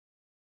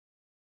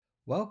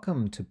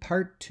Welcome to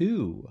part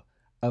 2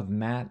 of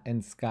Matt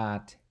and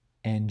Scott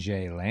and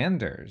Jay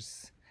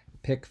Landers.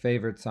 Pick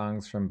favorite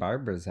songs from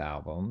Barbra's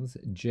albums.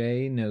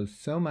 Jay knows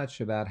so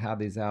much about how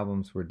these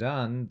albums were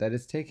done that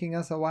it's taking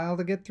us a while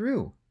to get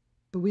through.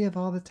 But we have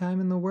all the time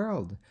in the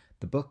world.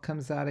 The book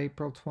comes out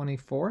April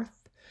 24th,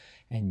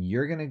 and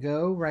you're going to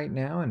go right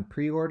now and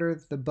pre-order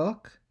the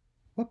book?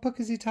 What book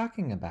is he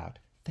talking about?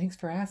 Thanks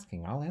for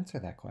asking. I'll answer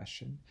that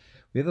question.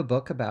 We have a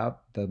book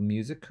about the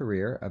music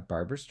career of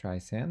Barbra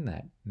Streisand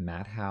that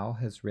Matt Howe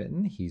has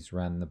written. He's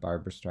run the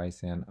Barbra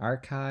Streisand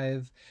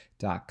archive.com.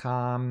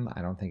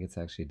 I don't think it's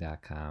actually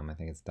 .com. I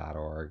think it's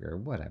 .org or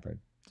whatever.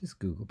 Just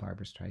Google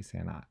Barbra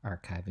Streisand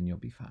archive and you'll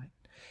be fine.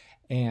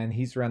 And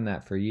he's run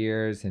that for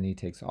years, and he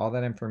takes all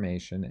that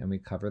information and we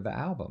cover the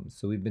albums.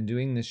 So we've been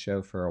doing this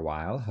show for a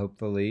while.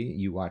 Hopefully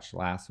you watched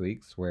last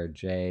week's where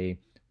Jay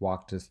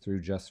walked us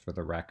through Just for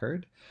the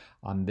Record.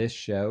 On this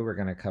show, we're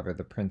going to cover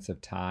The Prince of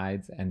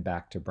Tides and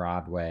Back to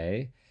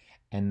Broadway.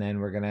 And then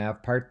we're going to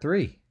have part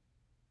 3.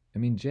 I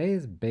mean, Jay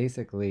is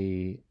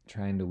basically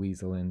trying to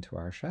weasel into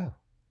our show.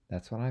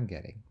 That's what I'm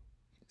getting.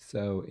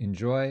 So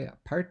enjoy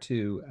part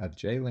 2 of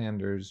Jay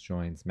Landers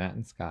joins Matt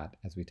and Scott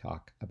as we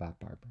talk about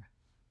Barbra.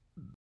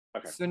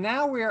 Okay. So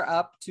now we're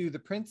up to The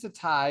Prince of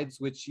Tides,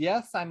 which,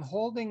 yes, I'm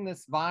holding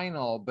this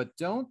vinyl, but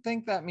don't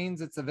think that means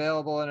it's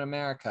available in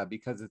America,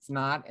 because it's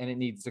not, and it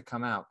needs to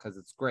come out because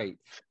it's great.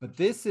 But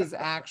this is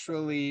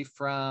actually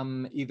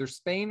from either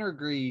Spain or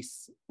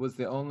Greece was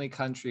the only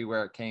country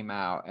where it came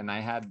out. And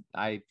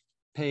I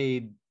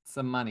paid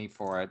some money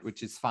for it,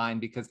 which is fine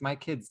because my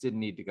kids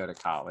didn't need to go to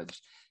college.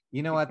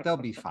 You know what? They'll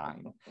be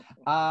fine.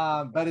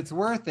 But it's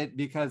worth it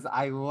because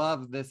I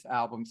love this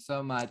album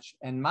so much.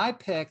 And my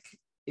pick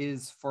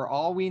is For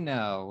All We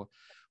Know,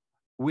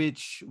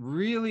 which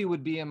really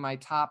would be in my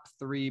top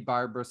 3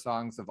 Barbra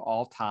songs of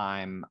all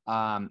time.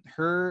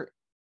 Her,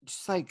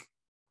 just like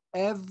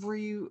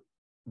every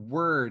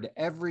word,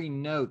 every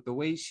note, the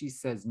way she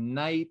says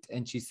night,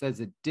 and she says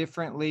it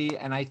differently.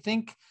 And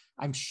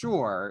I'm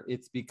sure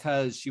it's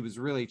because she was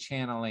really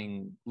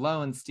channeling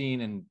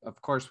Lowenstein. And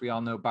of course, we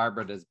all know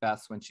Barbra does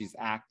best when she's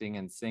acting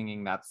and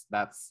singing.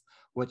 That's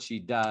what she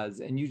does.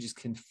 And you just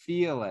can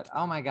feel it.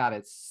 Oh my God,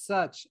 it's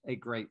such a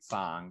great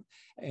song.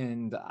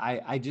 And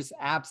I just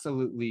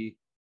absolutely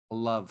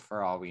love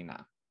For All We Know.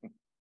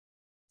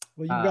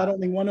 Well, you've got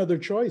only one other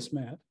choice,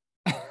 Matt.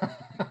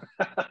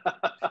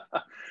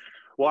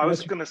 Well, I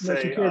was going to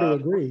say, you care to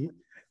agree.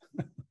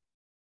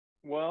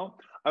 Well,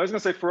 I was going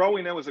to say, For All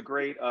We Know was a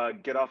great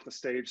get off the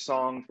stage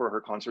song for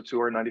her concert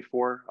tour in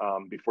 '94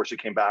 before she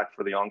came back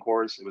for the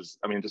encores. It was,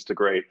 I mean, just a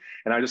great.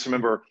 And I just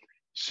remember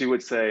she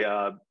would say,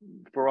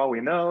 for all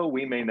we know,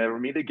 we may never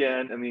meet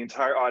again. And the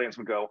entire audience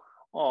would go,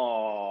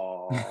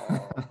 oh.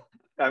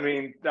 I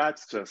mean,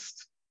 that's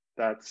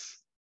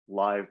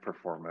live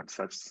performance.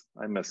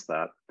 I miss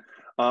that.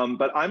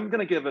 But I'm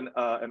going to give an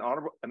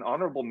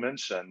honorable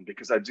mention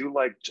because I do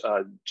like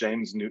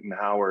James Newton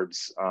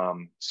Howard's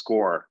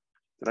score.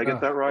 Did I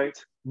get that right?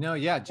 No,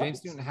 yeah,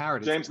 James Newton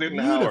Howard. James Newton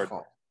Howard.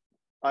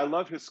 I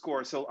love his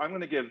score. So I'm going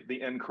to give the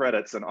end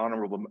credits an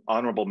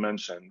honorable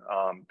mention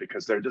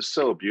because they're just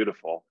so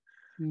beautiful.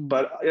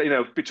 But, you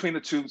know, between the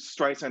two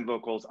Streisand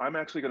vocals, I'm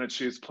actually going to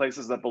choose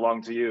Places That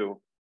Belong to You.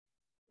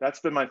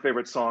 That's been my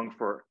favorite song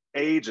for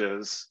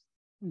ages.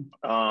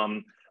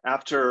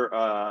 After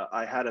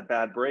I had a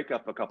bad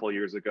breakup a couple of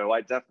years ago, I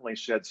definitely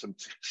shed some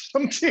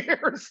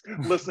tears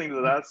listening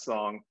to that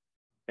song.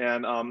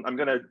 And I'm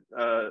gonna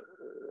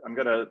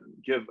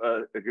give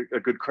a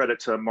good credit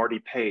to Marty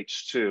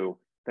Page too.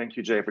 Thank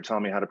you, Jay, for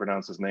telling me how to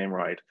pronounce his name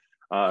right.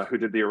 Who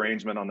did the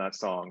arrangement on that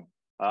song?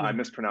 I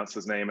mispronounced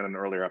his name in an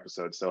earlier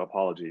episode, so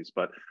apologies.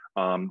 But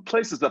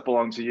Places That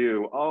Belong to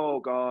You. Oh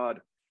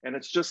God, and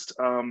it's just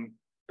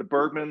the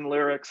Bergman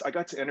lyrics. I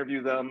got to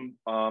interview them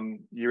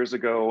years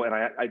ago, and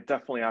I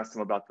definitely asked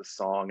them about this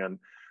song. And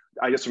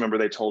I just remember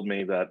they told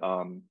me that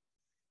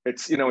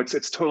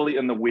it's totally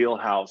in the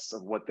wheelhouse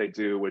of what they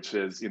do, which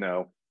is, you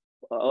know,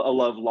 a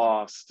love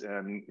lost,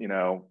 and, you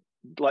know,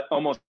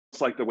 almost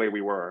like The Way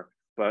We Were.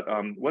 But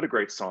what a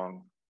great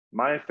song.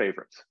 My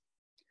favorite.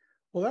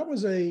 Well, that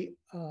was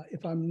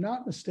if I'm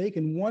not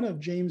mistaken, one of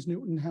James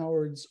Newton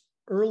Howard's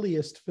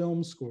earliest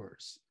film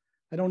scores.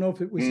 I don't know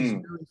if it was his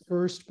very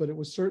first, but it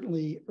was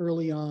certainly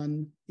early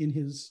on in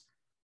his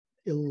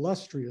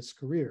illustrious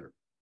career.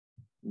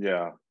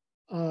 Yeah.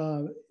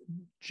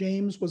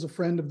 James was a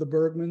friend of the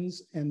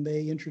Bergmans, and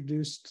they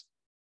introduced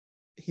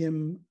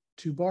him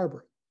to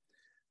Barbra.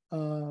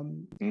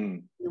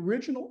 The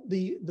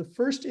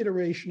first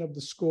iteration of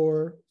the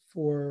score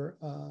for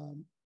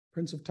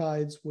Prince of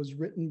Tides was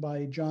written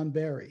by John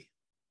Barry.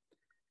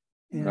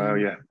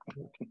 And,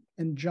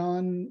 and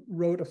John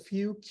wrote a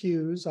few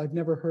cues. I've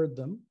never heard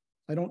them.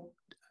 I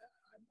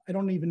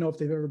don't even know if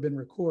they've ever been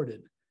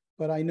recorded,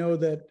 but I know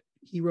that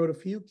he wrote a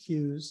few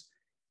cues.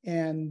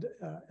 And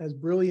as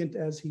brilliant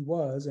as he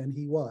was, and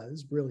he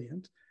was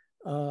brilliant,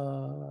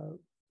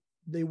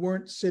 they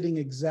weren't sitting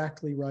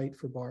exactly right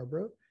for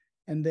Barbra.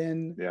 And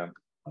then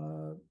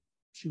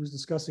she was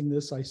discussing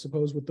this, I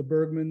suppose, with the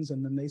Bergmans.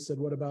 And then they said,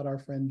 what about our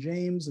friend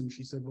James? And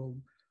she said, well,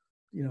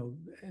 you know,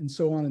 and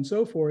so on and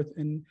so forth.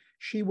 And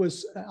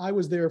I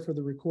was there for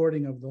the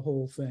recording of the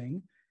whole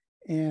thing.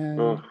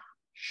 And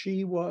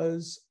she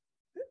was,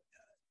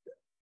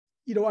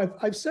 you know,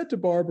 I've said to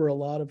Barbara a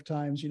lot of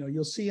times, you know,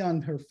 you'll see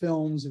on her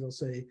films, it'll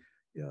say,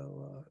 you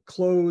know,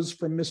 clothes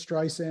from Miss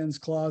Streisand's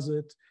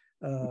closet.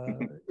 You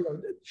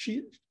know,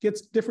 she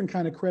gets different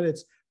kind of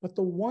credits. But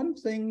the one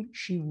thing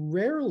she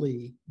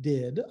rarely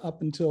did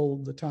up until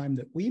the time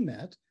that we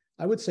met,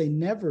 I would say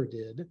never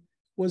did,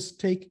 was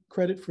take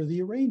credit for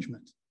the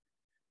arrangement.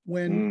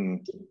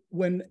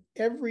 When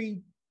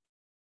every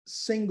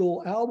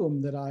single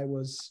album that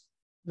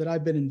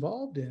I've been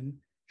involved in,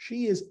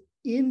 she is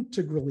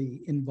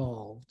integrally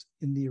involved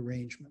in the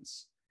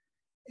arrangements.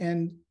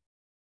 And,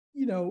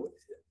 you know,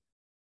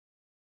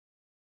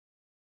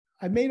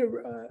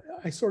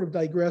 I sort of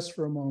digress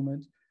for a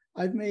moment.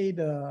 I've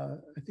made, I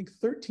think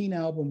 13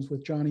 albums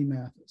with Johnny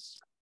Mathis.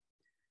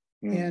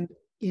 And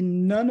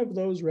in none of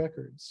those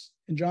records,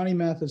 and Johnny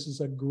Mathis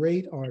is a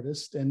great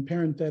artist and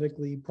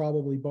parenthetically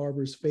probably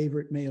Barbra's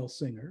favorite male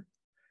singer.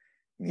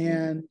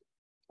 And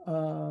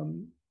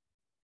in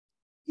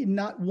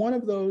not one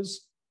of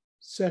those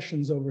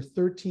sessions over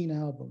 13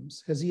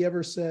 albums has he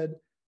ever said,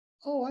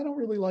 oh, I don't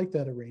really like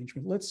that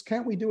arrangement.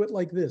 Can't we do it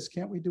like this?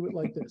 Can't we do it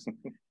like this?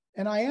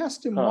 And I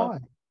asked him why.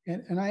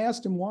 And I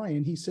asked him why.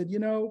 And he said, you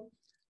know,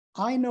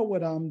 I know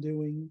what I'm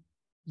doing.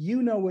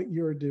 You know what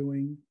you're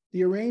doing.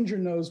 The arranger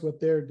knows what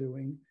they're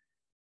doing.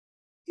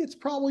 It's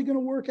probably going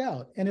to work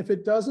out. And if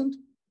it doesn't,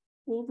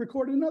 we'll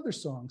record another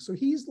song. So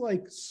he's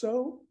like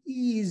so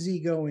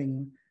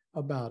easygoing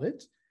about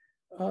it.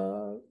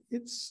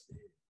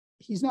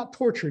 He's not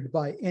tortured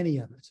by any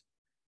of it.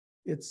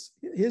 It's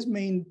his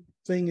main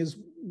thing is,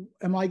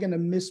 am I going to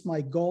miss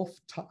my golf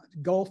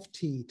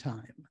tee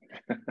time?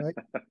 Right?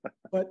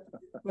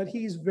 But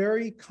he's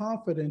very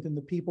confident in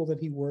the people that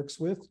he works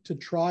with to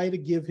try to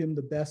give him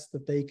the best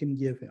that they can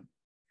give him.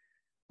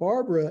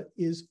 Barbra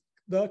is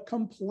the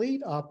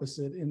complete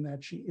opposite in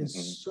that she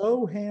is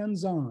so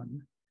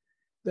hands-on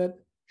that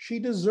she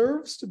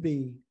deserves to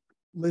be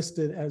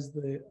listed as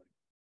the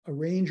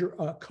arranger,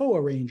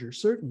 co-arranger,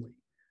 certainly,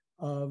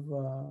 of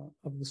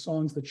the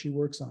songs that she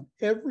works on.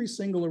 Every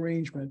single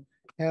arrangement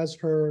has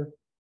her,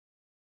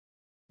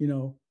 you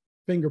know,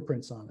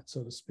 fingerprints on it,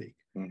 so to speak.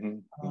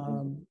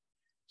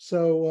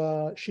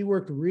 So she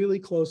worked really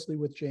closely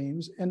with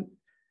James, and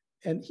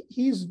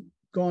he's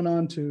gone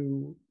on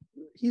to,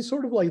 he's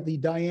sort of like the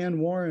Diane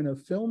Warren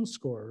of film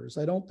scorers.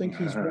 I don't think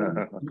he's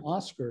won an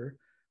Oscar,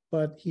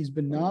 but he's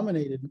been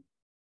nominated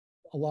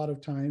a lot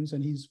of times,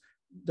 and he's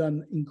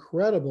done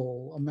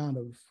incredible amount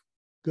of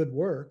good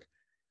work.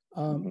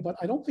 But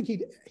I don't think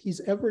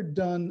he's ever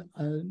done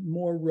a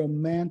more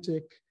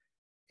romantic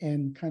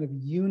and kind of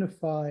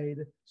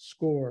unified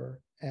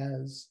score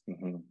as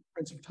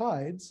Prince of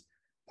Tides.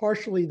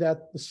 Partially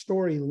that the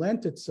story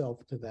lent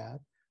itself to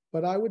that,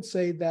 but I would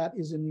say that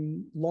is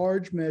in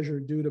large measure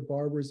due to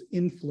Barbra's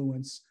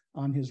influence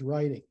on his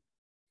writing.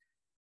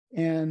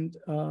 And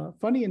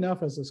funny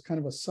enough, as this kind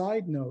of a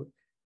side note,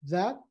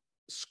 that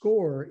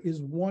score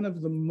is one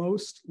of the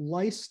most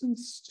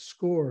licensed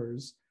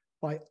scores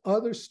by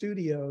other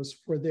studios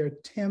for their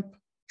temp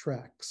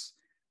tracks.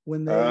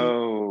 When they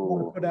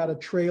want to put out a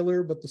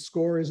trailer, but the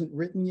score isn't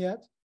written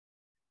yet,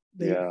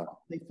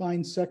 they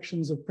find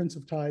sections of Prince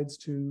of Tides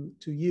to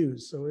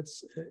use. So it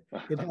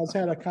has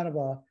had a kind of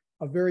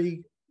a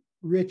very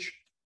rich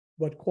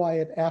but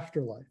quiet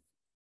afterlife.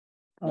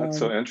 That's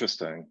so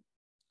interesting.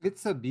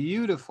 It's a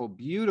beautiful,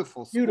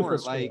 beautiful score.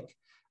 Like,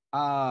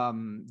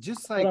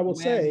 just like what I will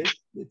say,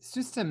 it's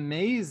just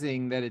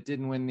amazing that it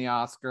didn't win the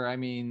Oscar. I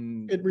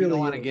mean, it really we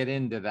don't want to get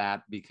into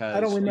that because I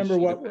don't remember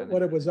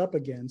what it was up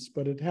against,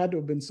 but it had to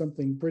have been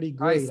something pretty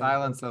great.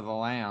 Silence of the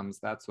Lambs.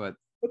 That's what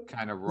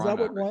kind of run. Is that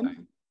what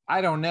won? I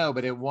don't know,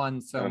 but it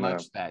won so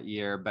much that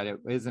year, but it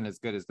isn't as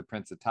good as The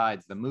Prince of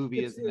Tides. The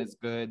movie isn't as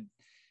good,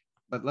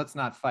 but let's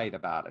not fight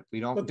about it. We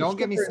don't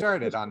get me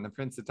started on The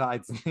Prince of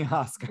Tides and the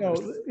Oscars. No,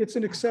 it's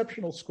an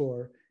exceptional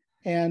score.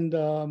 And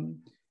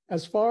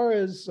as far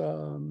as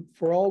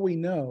For All We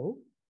Know,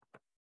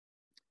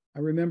 I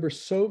remember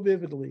so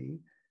vividly,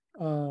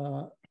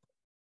 that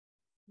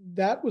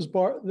was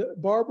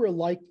Barbra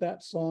liked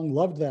that song,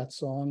 loved that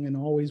song, and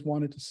always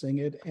wanted to sing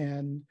it.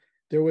 And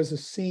there was a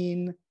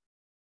scene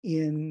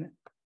it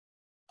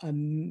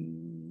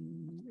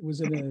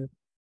was in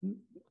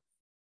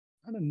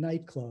not a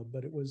nightclub,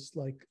 but it was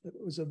the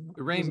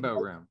Rainbow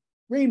Room.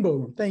 Rainbow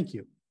Room, thank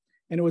you.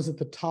 And it was at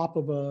the top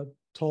of a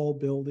tall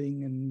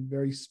building and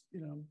very,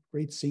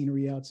 great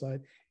scenery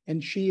outside.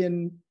 And she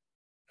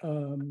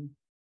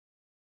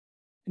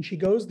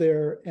goes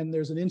there, and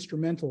there's an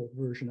instrumental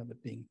version of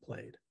it being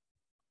played.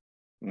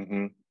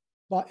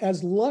 But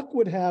as luck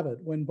would have it,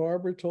 when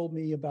Barbra told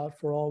me about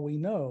For All We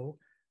Know,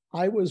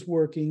 I was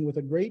working with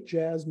a great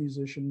jazz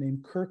musician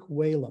named Kirk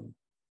Whalum,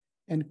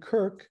 and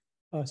Kirk,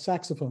 a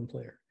saxophone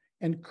player,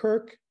 and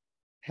Kirk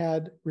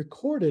had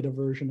recorded a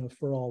version of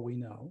For All We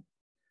Know.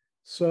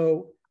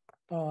 So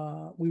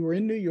we were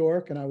in New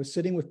York, and I was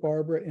sitting with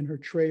Barbara in her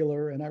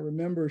trailer, and I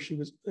remember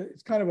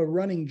it's kind of a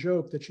running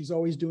joke that she's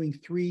always doing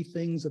 3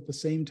 things at the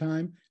same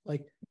time,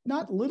 like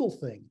not little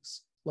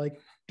things, like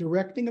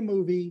directing a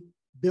movie,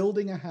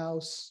 building a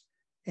house,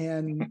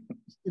 and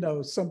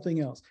something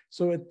else.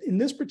 So in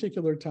this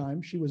particular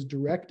time, she was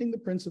directing The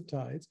Prince of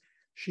Tides.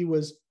 She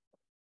was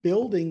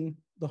building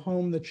the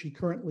home that she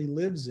currently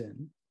lives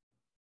in.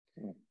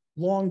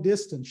 Long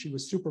distance, she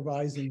was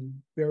supervising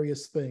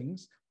various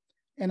things.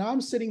 And I'm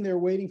sitting there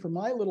waiting for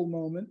my little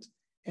moment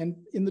and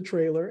in the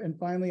trailer. And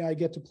finally, I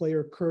get to play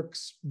her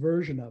Kirk's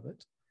version of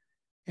it.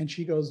 And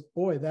she goes,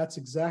 boy, that's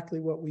exactly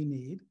what we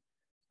need.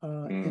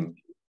 And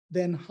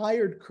then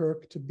hired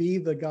Kirk to be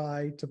the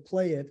guy to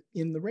play it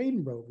in the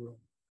Rainbow Room.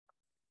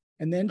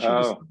 And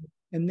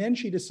then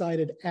she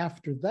decided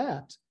after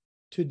that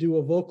to do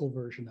a vocal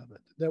version of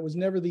it. That was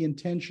never the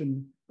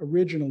intention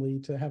originally,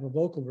 to have a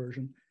vocal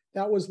version.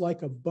 That was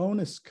like a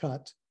bonus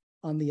cut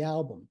on the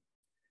album.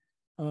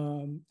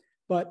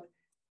 But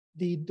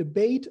the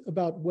debate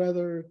about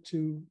whether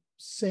to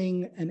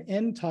sing an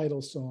end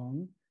title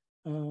song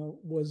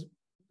was,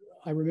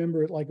 I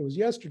remember it like it was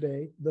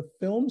yesterday, the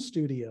film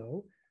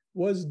studio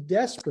was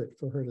desperate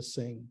for her to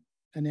sing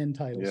an end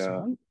title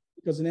song,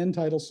 because an end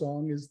title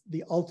song is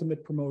the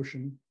ultimate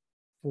promotion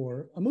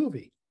for a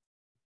movie.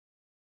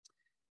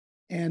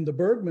 And the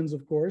Bergmans,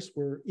 of course,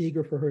 were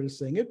eager for her to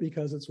sing it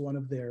because it's one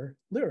of their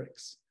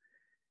lyrics.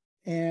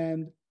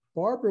 And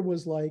Barbra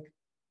was like,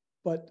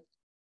 but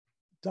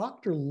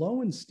Dr.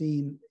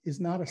 Lowenstein is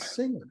not a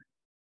singer,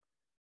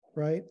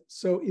 right?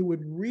 So it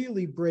would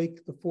really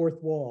break the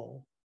fourth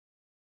wall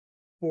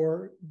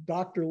for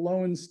Dr.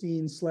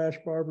 Lowenstein /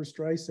 Barbra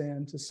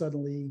Streisand to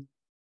suddenly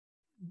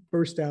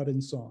burst out in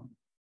song.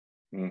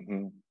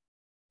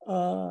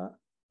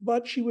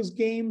 But she was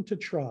game to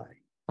try,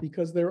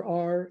 because there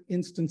are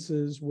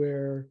instances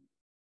where,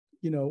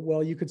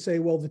 well, you could say,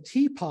 well, the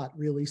teapot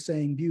really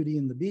sang Beauty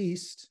and the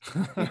Beast.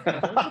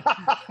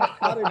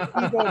 How did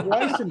Ebo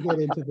Bryson get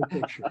into the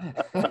picture?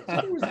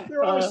 So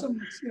there are some,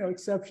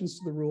 exceptions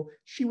to the rule.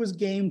 She was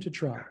game to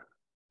try,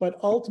 but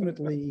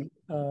ultimately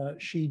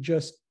she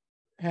just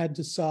had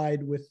to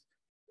side with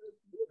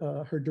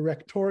her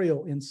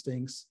directorial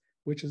instincts,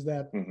 which is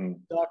that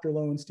Dr.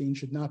 Lowenstein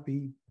should not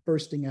be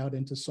bursting out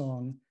into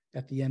song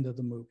at the end of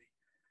the movie.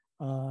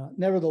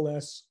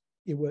 Nevertheless,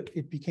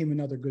 it became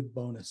another good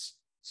bonus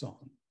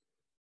song.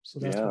 So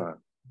that's what,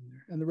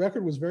 and the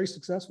record was very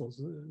successful. It's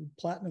a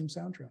platinum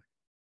soundtrack.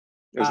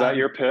 Is that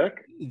your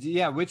pick?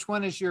 Yeah, which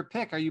one is your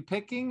pick? Are you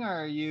picking or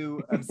are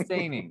you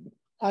abstaining?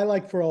 I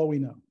like For All We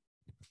Know.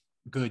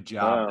 Good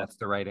job. Wow. That's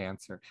the right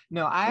answer.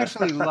 No, I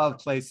actually love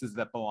Places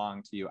That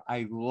Belong to You.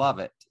 I love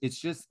it. It's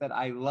just that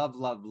I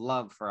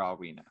love For All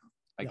We Know.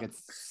 Like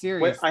it's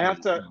serious. Wait, I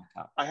have to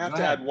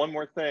add one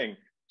more thing.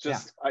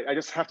 I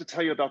just have to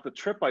tell you about the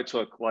trip I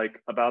took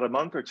like about a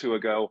month or 2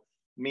 ago.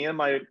 Me and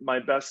my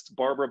best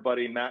Barbra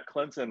buddy, Matt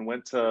Clinton,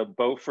 went to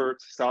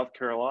Beaufort, South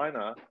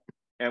Carolina,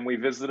 and we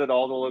visited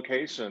all the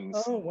locations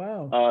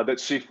that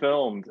she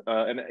filmed,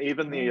 and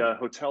even the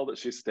hotel that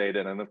she stayed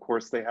in. And of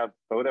course, they have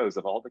photos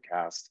of all the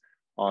cast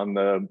on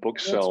the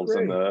bookshelves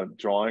in the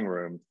drawing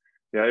room.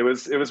 Yeah, it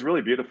was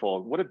really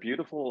beautiful. What a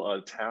beautiful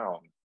town.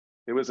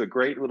 It was a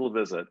great little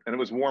visit, and it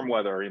was warm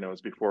weather. It was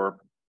before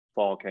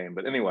fall came.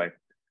 But anyway,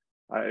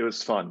 it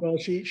was fun. Well,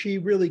 she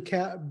really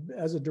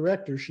as a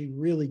director, she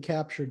really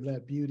captured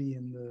that beauty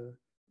in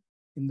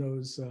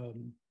those.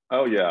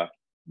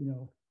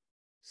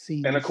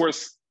 Scenes. And of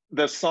course,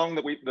 the song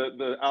that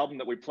the album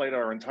that we played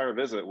our entire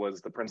visit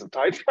was the Prince of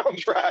Tides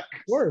soundtrack.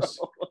 Of course.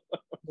 So.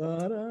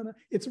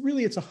 It's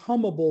a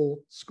hummable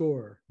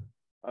score.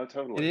 Oh,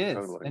 totally. It is.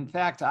 Totally. In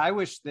fact, I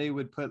wish they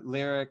would put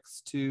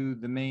lyrics to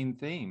the main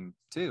theme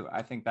too.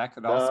 I think that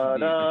could also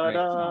be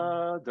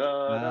a great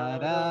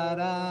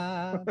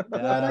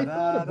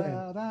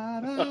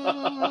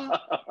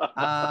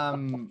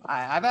song.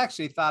 I've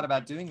actually thought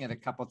about doing it a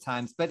couple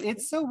times, but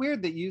it's so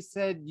weird that you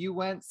said you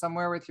went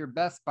somewhere with your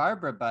best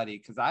Barbra buddy,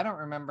 because I don't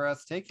remember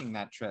us taking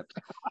that trip.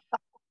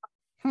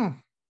 I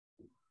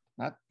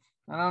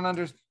don't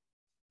understand.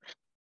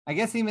 I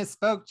guess he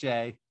misspoke,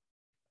 Jay.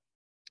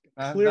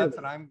 That's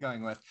what I'm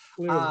going with.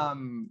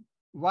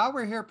 While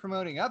we're here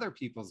promoting other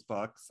people's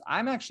books,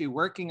 I'm actually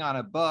working on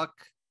a book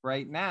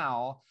right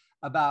now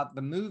about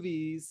the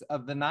movies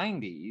of the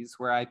 90s,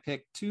 where I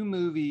pick 2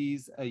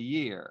 movies a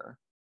year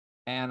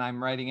and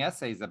I'm writing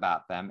essays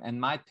about them.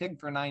 And my pick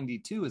for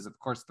 92 is, of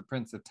course, The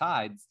Prince of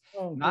Tides.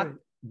 Not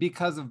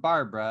because of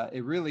Barbra.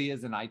 It really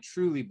is, and I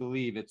truly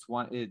believe it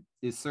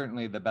is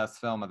certainly the best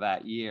film of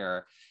that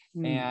year.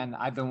 And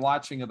I've been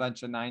watching a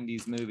bunch of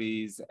 90s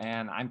movies,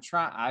 and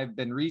I've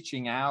been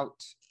reaching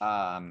out.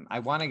 I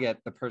want to get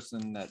the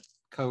person that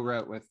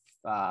co-wrote with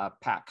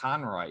Pat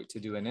Conroy to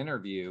do an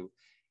interview,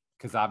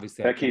 because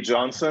obviously Becky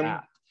Johnson.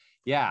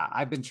 Yeah,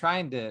 I've been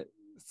trying to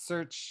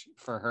search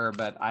for her,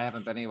 but I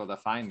haven't been able to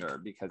find her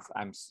because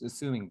I'm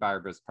assuming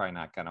Barbra's probably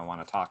not going to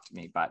want to talk to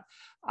me. But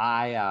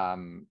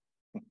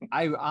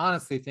I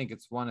honestly think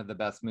it's one of the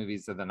best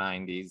movies of the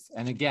 90s.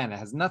 And again, it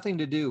has nothing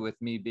to do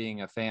with me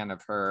being a fan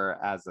of her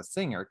as a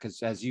singer,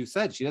 because as you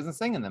said, she doesn't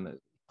sing in the movie.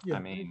 Yeah, I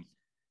mean,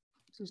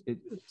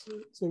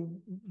 it's a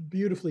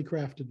beautifully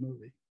crafted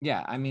movie.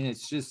 Yeah, I mean,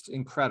 it's just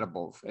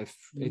incredible. If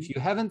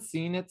you haven't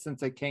seen it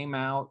since it came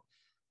out,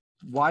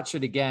 watch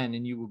it again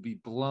and you will be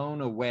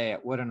blown away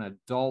at what an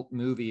adult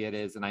movie it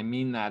is. And I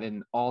mean that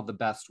in all the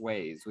best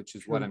ways, which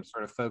is what I'm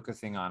sort of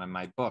focusing on in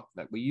my book,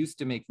 that we used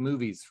to make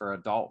movies for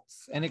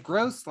adults and it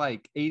grossed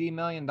like $80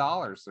 million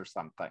or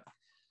something.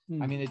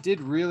 I mean, it did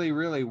really,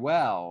 really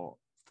well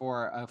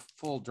for a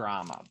full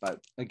drama. But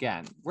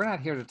again, we're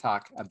not here to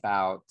talk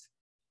about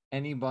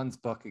anyone's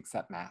book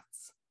except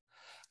Matt's.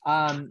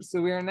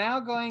 So we are now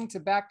going to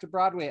Back to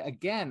Broadway.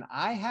 Again,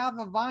 I have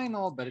a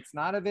vinyl, but it's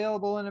not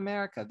available in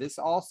America. This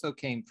also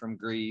came from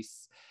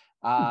Greece.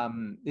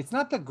 It's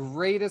not the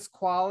greatest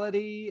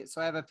quality,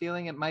 so I have a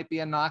feeling it might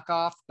be a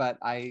knockoff, but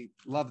I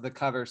love the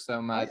cover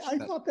so much. I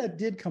thought that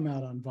did come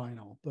out on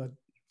vinyl, but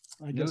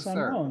I guess I'm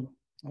wrong.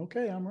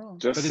 Okay, I'm wrong.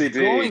 Just but CD. It's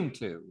going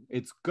to.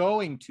 It's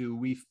going to.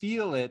 We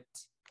feel it.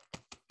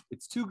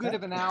 It's too good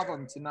of an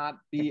album to not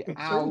be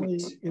out.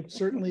 It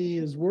certainly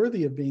is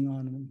worthy of being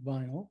on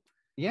vinyl.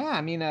 Yeah,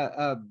 I mean,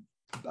 a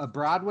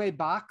Broadway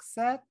box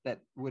set that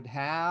would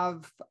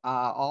have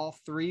all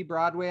 3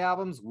 Broadway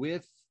albums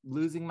with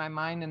Losing My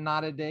Mind and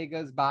Not a Day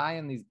Goes By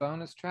and these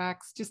bonus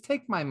tracks. Just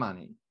take my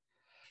money.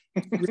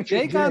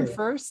 Jay gone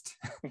first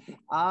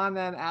on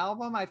an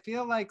album. I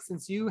feel like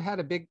since you had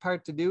a big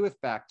part to do with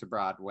Back to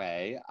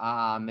Broadway,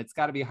 it's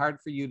got to be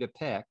hard for you to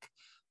pick.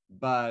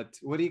 But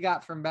what do you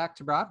got from Back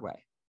to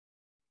Broadway?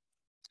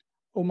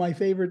 Oh, my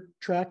favorite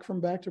track from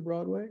Back to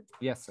Broadway?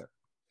 Yes, sir.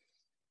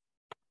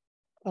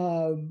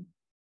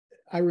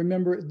 I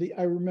remember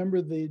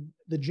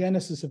the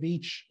genesis of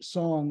each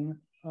song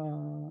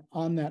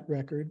on that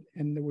record,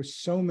 and there were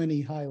so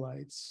many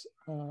highlights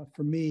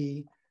for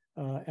me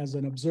as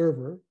an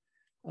observer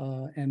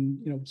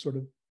and sort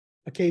of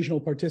occasional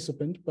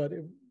participant. But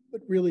it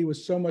really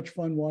was so much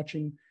fun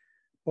watching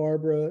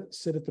Barbra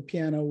sit at the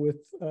piano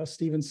with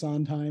Stephen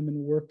Sondheim and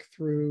work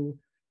through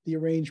the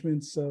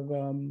arrangements of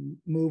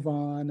 "Move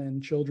On"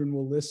 and "Children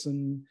Will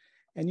Listen,"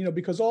 and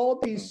because all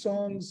of these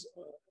songs.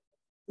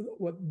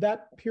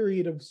 That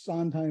period of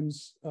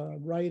Sondheim's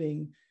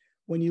writing,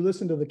 when you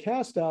listen to the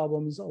cast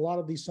albums, a lot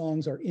of these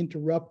songs are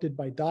interrupted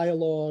by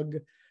dialogue,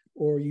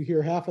 or you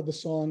hear half of the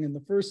song in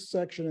the first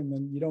section and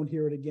then you don't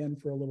hear it again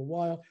for a little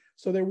while.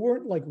 So they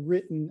weren't like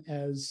written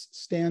as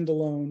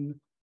standalone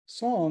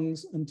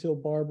songs until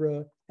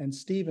Barbra and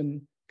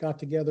Stephen got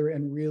together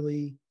and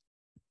really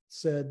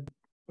said,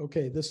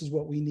 okay, this is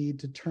what we need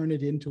to turn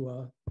it into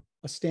a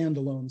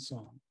standalone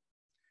song.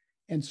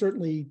 And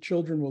certainly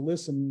Children Will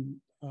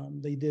Listen,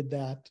 they did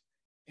that,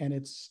 and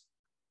it's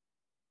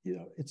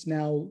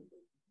now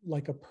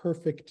like a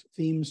perfect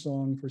theme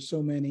song for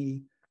so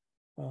many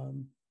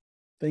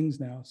things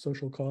now,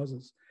 social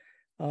causes.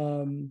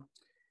 But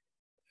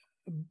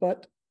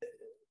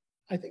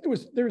I think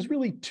there's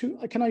really 2.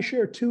 Can I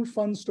share 2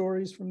 fun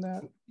stories from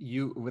that?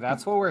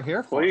 That's what we're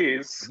here for.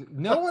 Please.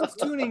 No one's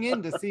tuning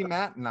in to see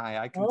Matt and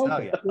I can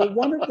tell you. Well,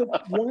 one of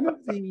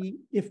the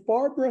if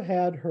Barbra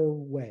had her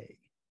way,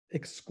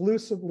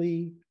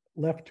 exclusively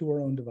left to her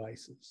own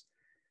devices,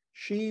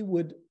 she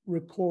would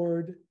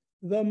record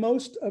the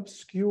most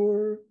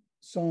obscure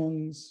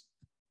songs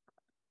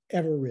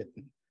ever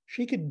written.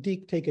 She could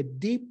take a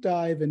deep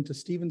dive into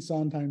Stephen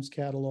Sondheim's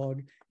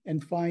catalog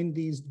and find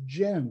these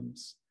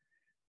gems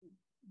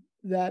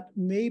that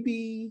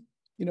maybe,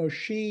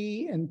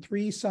 she and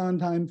 3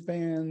 Sondheim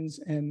fans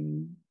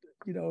and,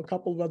 a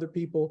couple of other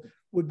people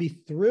would be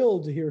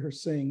thrilled to hear her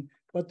sing,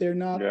 but they're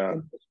not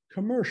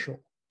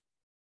commercial.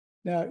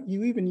 Now,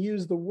 you even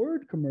use the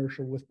word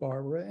commercial with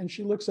Barbra, and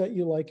she looks at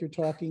you like you're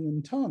talking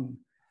in tongue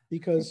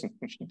because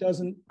she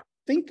doesn't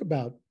think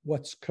about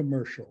what's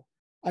commercial.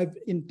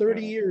 In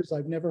 30 years,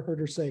 I've never heard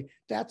her say,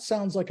 that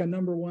sounds like a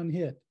 #1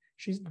 hit.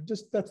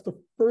 That's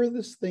the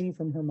furthest thing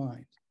from her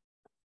mind.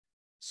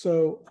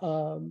 So,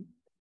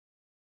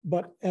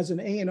 but as an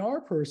A&R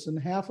person,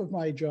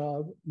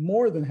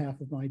 more than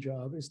half of my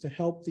job is to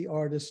help the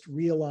artist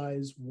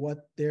realize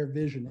what their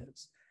vision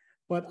is.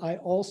 But I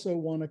also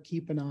want to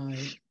keep an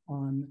eye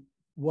on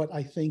what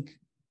I think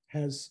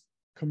has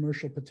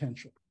commercial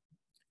potential.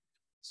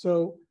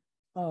 So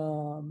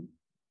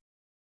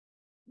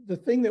the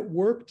thing that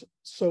worked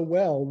so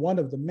well, one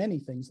of the many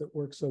things that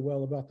worked so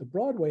well about the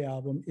Broadway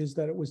album, is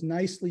that it was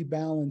nicely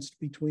balanced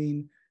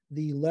between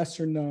the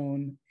lesser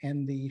known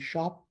and the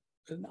I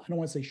don't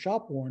want to say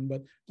shop worn,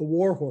 but the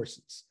war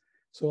horses.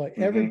 So like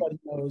everybody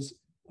knows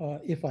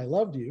If I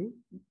Loved You,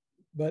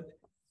 but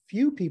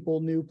few people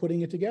knew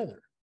Putting It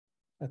Together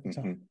at the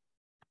time.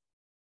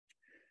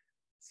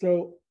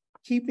 So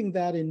keeping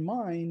that in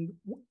mind,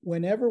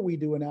 whenever we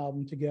do an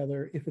album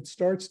together, if it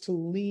starts to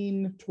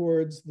lean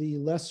towards the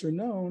lesser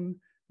known,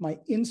 my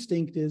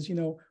instinct is,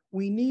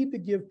 we need to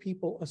give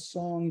people a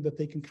song that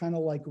they can kind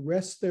of like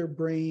rest their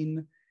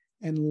brain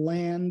and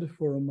land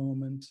for a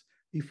moment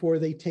before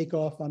they take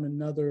off on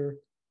another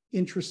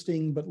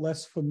interesting but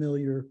less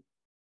familiar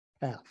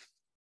half.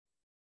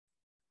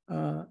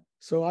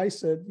 So I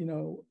said,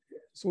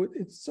 so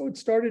it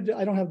started,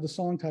 I don't have the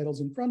song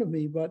titles in front of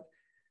me, but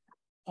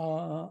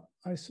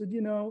I said,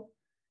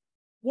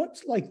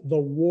 what's like the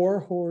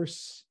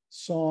warhorse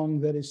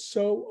song that is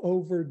so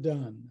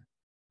overdone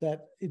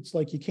that it's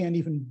like you can't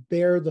even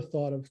bear the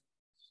thought of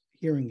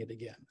hearing it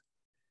again?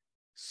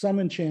 Some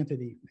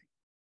Enchanted Evening.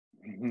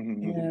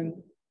 And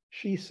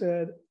she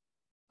said,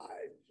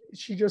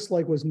 she just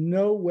like was,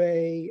 no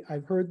way,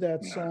 I've heard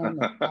that song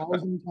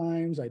 1,000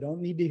 times. I don't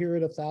need to hear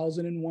it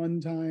 1,001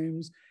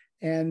 times.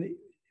 And it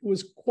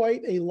was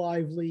quite a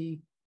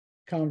lively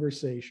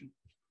conversation.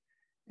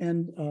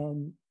 And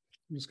I'm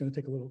just going to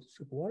take a little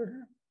sip of water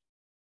here.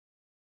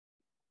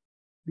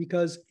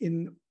 Because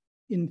in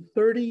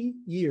 30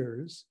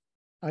 years,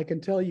 I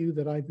can tell you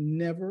that I've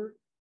never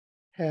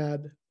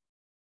had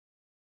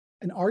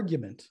an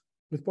argument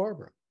with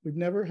Barbra. We've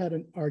never had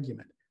an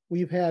argument.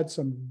 We've had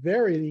some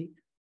very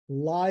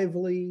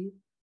lively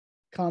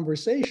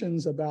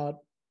conversations about,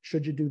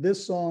 should you do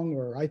this song,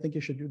 or I think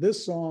you should do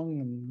this song,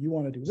 and you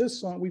want to do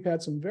this song. We've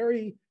had some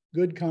very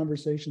good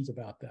conversations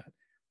about that.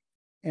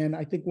 And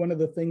I think one of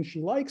the things she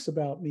likes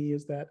about me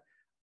is that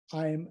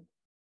I'm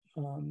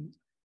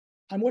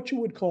what you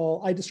would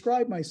call, I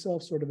describe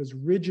myself sort of as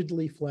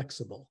rigidly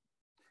flexible,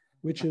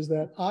 which is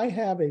that I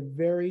have a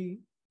very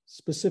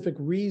specific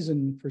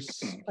reason for,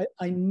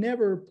 I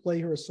never play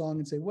her a song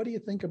and say, what do you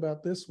think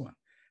about this one?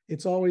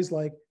 It's always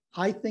like,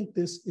 I think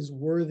this is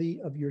worthy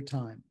of your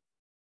time.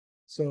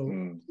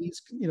 So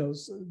please,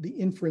 the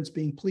inference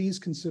being, please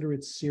consider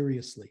it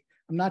seriously.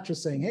 I'm not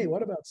just saying, hey,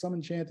 what about Some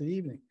Enchanted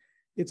Evening?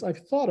 It's,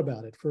 I've thought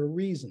about it for a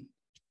reason.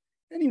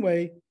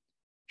 Anyway,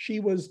 she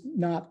was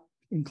not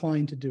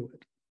inclined to do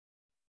it.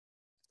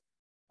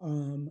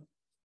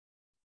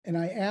 And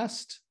I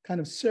asked, kind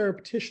of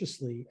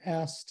surreptitiously,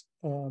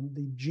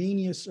 the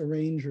genius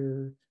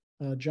arranger,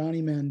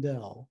 Johnny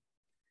Mandel,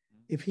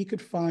 if he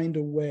could find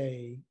a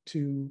way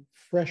to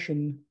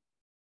freshen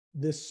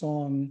this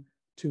song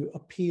to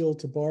appeal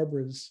to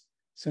Barbra's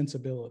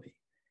sensibility.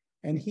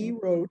 And he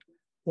wrote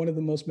one of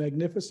the most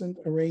magnificent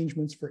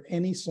arrangements for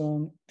any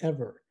song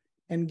ever.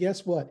 And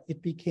guess what?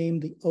 It became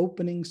the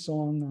opening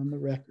song on the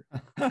record.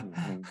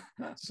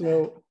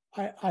 So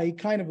I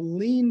kind of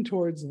lean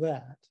towards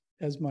that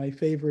as my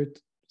favorite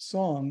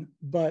song,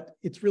 but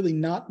it's really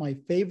not my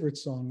favorite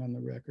song on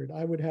the record.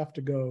 I would have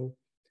to go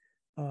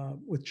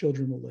with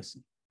Children Will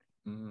Listen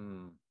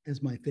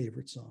as my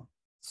favorite song.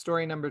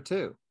 Story number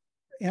 2.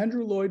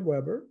 Andrew Lloyd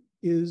Webber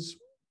is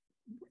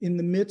in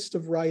the midst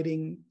of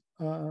writing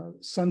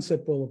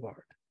Sunset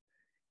Boulevard.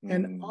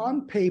 And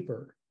on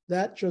paper,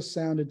 that just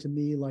sounded to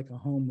me like a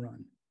home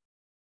run.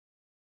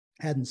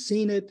 Hadn't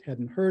seen it,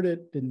 hadn't heard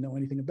it, didn't know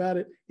anything about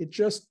it. It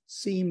just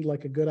seemed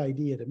like a good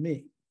idea to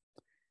me.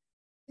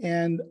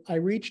 And I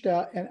reached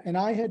out, and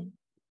I had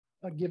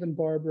given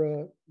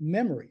Barbra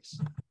Memory.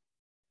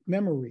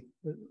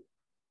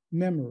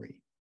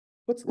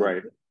 What's the,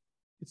 right?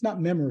 It's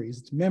not Memories,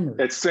 it's Memory.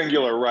 It's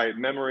singular, right?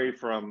 Memory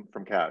from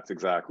Cats,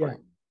 exactly. Yeah,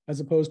 as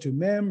opposed to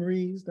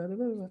Memories. Da, da,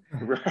 da, da.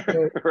 Right,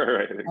 So,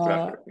 right,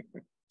 exactly.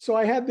 So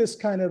I had this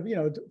kind of,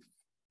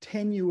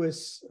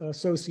 tenuous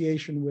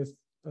association with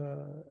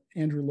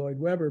Andrew Lloyd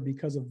Webber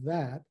because of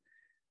that.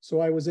 So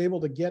I was able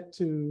to get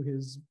to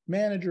his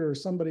manager or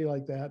somebody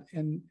like that.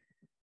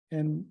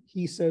 And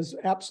he says,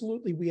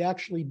 absolutely, we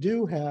actually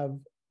do have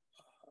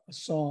a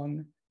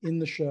song in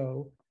the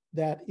show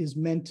that is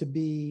meant to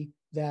be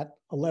that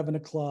 11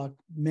 o'clock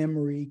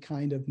memory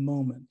kind of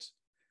moment.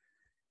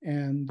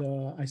 And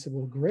I said,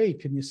 well, great.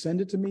 Can you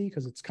send it to me?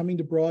 Because it's coming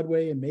to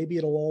Broadway and maybe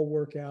it'll all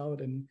work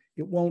out and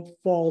it won't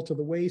fall to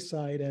the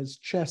wayside as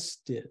Chess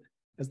did,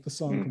 as the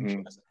song from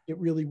Chess. It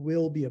really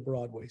will be a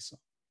Broadway song.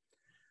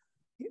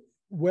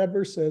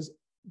 Webber says,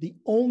 the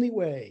only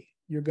way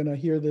you're going to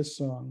hear this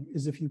song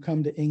is if you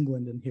come to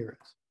England and hear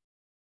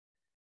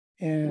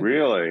it. And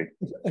really?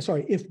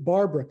 Sorry, if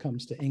Barbra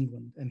comes to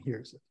England and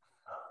hears it.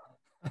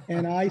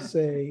 And I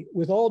say,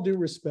 with all due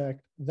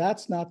respect,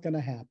 that's not going to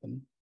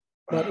happen.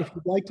 But if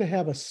you'd like to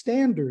have a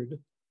standard,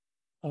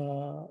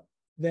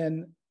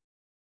 then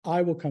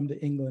I will come to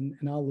England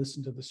and I'll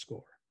listen to the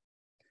score.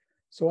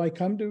 So I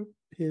come to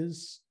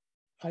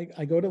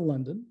I go to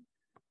London.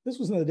 This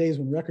was in the days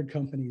when record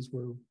companies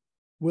were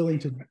willing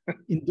to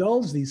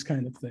indulge these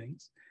kind of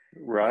things.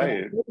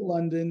 Right. I go to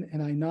London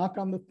and I knock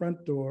on the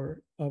front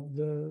door of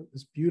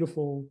this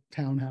beautiful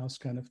townhouse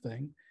kind of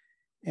thing.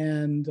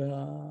 And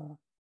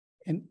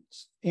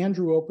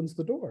Andrew opens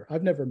the door.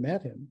 I've never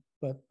met him,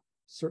 but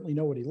certainly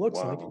know what he looks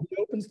like. He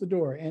opens the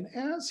door. And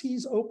as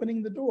he's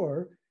opening the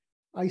door,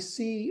 I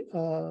see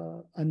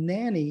a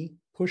nanny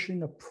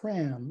pushing a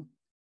pram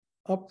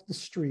up the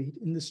street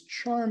in this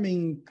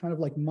charming kind of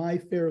like My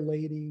Fair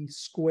Lady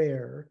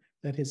square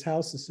that his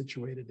house is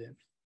situated in.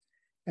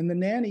 And the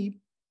nanny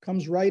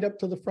comes right up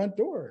to the front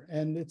door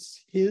and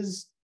it's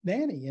his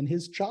nanny and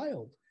his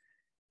child.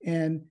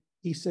 And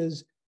he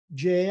says,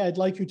 Jay, I'd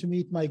like you to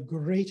meet my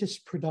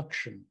greatest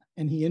production.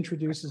 And he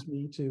introduces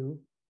me to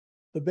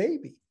the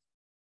baby.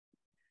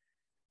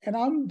 And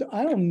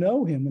I don't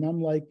know him, and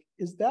I'm like,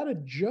 is that a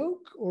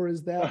joke, or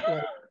is that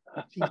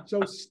like he's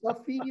so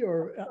stuffy,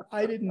 or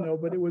I didn't know,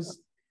 but it was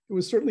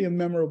certainly a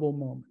memorable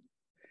moment.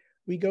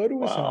 We go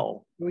to his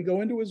house, we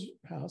go into his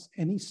house,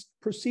 and he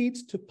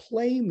proceeds to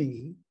play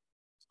me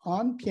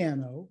on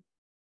piano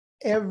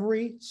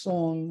every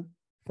song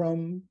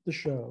from the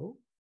show.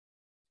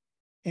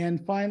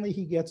 And finally,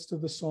 he gets to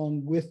the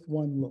song With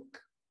One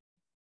Look.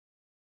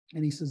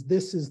 And he says,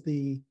 this is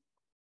the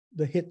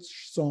hit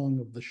song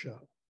of the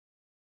show.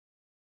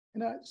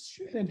 And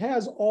it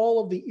has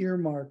all of the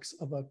earmarks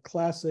of a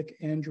classic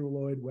Andrew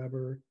Lloyd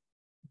Webber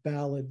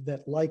ballad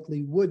that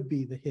likely would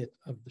be the hit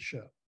of the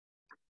show.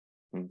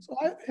 So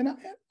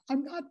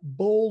I'm not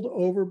bowled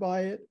over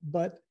by it,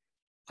 but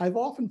I've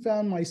often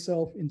found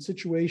myself in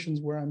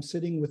situations where I'm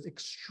sitting with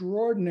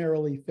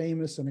extraordinarily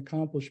famous and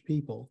accomplished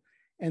people,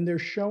 and they're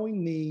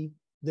showing me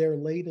their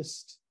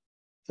latest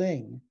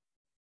thing,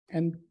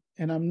 and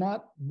I'm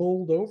not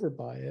bowled over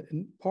by it.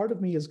 And part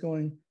of me is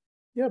going,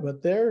 yeah,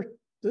 but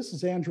this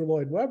is Andrew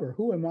Lloyd Webber.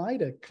 Who am I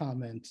to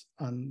comment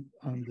on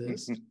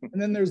this?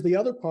 And then there's the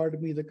other part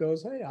of me that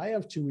goes, hey, I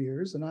have 2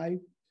 ears and I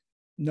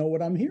know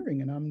what I'm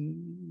hearing, and I'm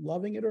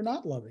loving it or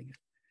not loving it.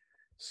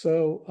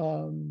 So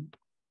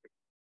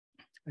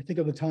I think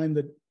of the time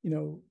that,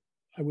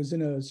 I was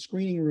in a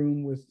screening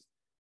room with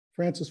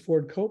Francis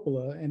Ford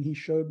Coppola, and he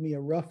showed me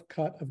a rough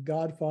cut of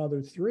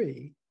Godfather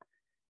 3.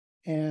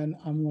 And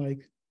I'm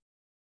like,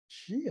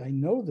 gee, I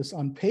know this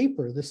on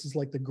paper. This is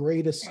like the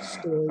greatest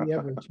story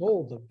ever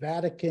told. The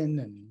Vatican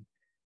and,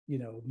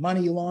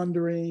 money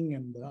laundering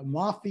and the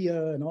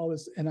mafia and all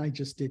this. And I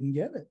just didn't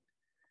get it.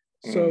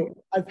 So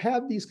I've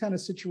had these kind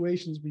of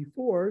situations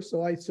before.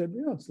 So I said,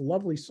 it's a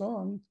lovely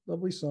song.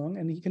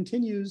 And he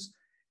continues.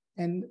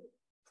 And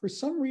for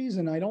some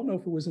reason, I don't know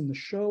if it was in the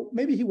show.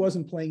 Maybe he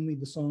wasn't playing me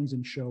the songs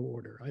in show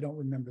order. I don't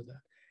remember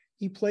that.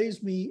 He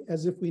plays me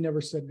As If We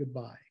Never Said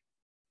Goodbye.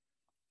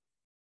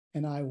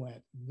 And I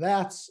went,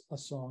 that's a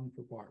song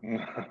for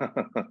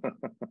Barbra.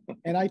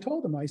 And I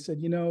told him, I said,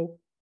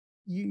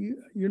 you're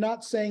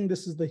not saying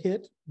this is the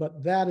hit,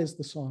 but that is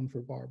the song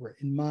for Barbra,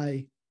 in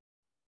my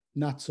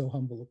not so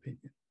humble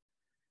opinion.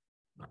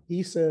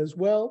 He says,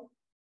 well,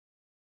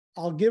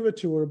 I'll give it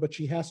to her, but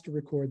she has to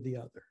record the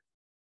other.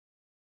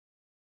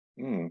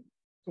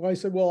 So I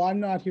said, well, I'm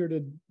not here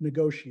to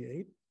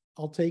negotiate.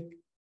 I'll take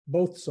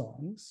both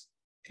songs.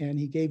 And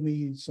he gave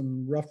me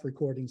some rough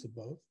recordings of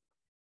both.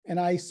 And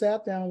I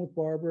sat down with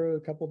Barbra a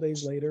couple of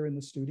days later in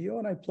the studio,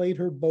 and I played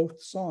her both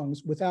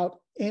songs without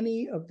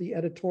any of the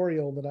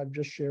editorial that I've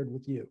just shared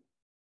with you.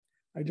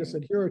 I just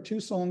said, here are 2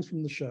 songs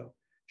from the show.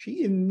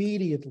 She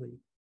immediately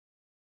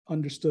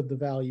understood the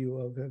value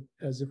of it,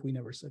 As If We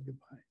Never Said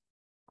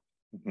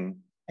Goodbye.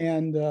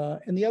 And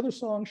the other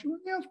song, she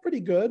went, yeah, it's pretty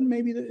good.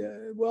 Maybe,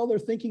 they're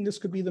thinking this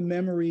could be the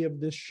memory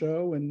of this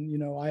show.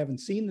 And, I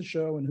haven't seen the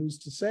show, and who's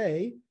to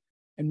say?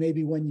 And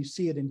maybe when you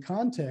see it in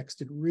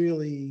context, it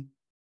really,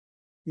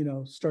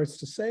 starts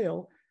to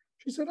sail.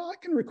 She said, I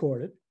can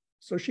record it.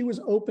 So she was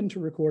open to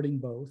recording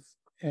both.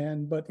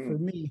 But for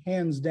me,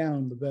 hands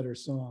down, the better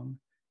song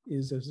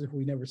is As If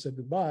We Never Said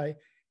Goodbye.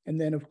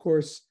 And then, of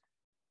course,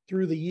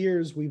 through the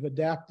years, we've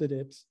adapted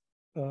it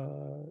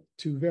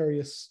to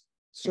various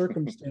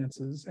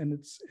circumstances, and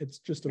it's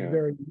just a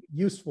very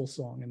useful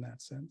song in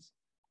that sense.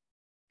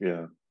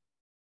 Yeah.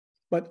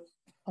 But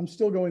I'm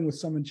still going with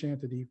Some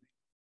Enchanted Evening.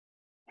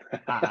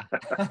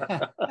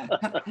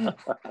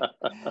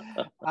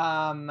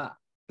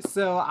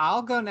 So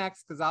I'll go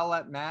next because I'll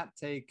let Matt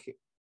take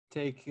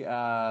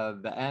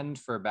the end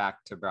for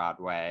Back to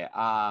Broadway.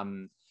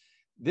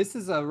 This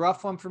is a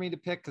rough one for me to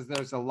pick because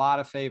there's a lot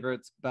of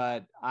favorites,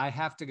 but I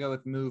have to go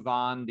with Move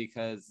On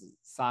because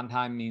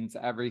Sondheim means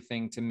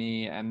everything to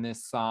me. And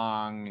this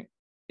song,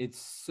 it's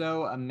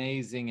so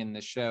amazing in the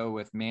show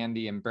with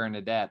Mandy and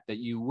Bernadette that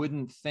you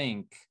wouldn't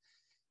think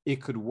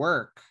it could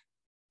work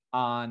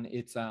on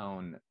its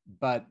own.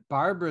 But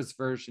Barbra's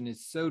version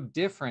is so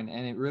different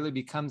and it really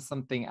becomes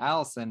something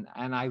else. And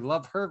I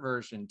love her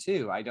version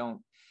too. I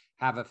don't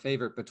have a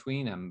favorite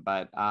between them,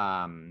 but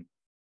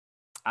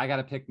I got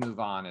to pick Move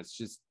On. It's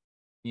just,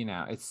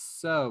 it's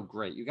so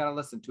great. You got to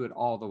listen to it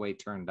all the way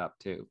turned up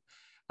too.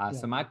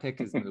 So my pick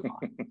is Move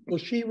On. Well,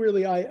 she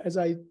really, as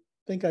I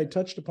think I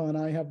touched upon,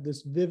 I have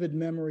this vivid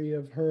memory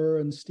of her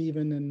and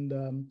Stephen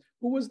and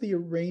who was the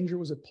arranger?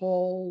 Was it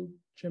Paul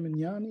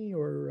Gimignani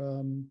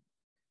or?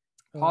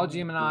 Paul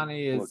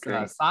Gimignani is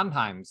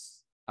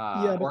Sondheim's.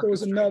 But there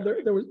was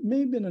may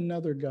have been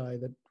another guy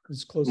that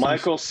was close.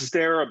 Michael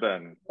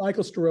Starobin.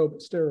 Michael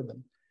Starobin.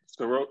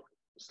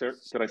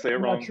 Did I say it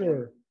wrong? I'm not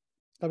sure.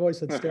 I've always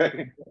said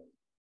Starobin.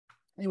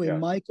 Anyway,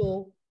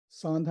 Michael,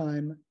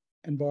 Sondheim,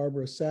 and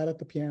Barbra sat at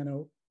the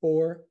piano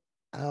for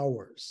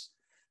hours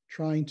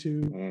trying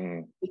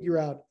to figure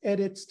out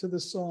edits to the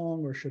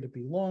song, or should it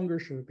be longer,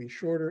 should it be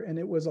shorter? And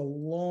it was a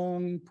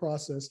long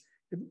process.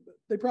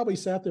 They probably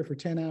sat there for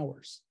 10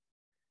 hours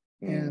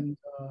and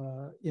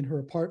in her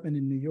apartment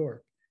in New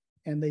York.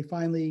 And they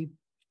finally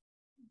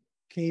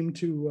came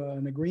to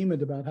an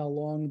agreement about how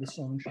long the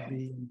song should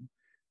be, and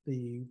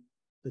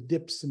the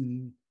dips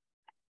and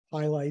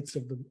highlights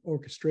of the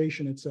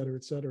orchestration, et cetera,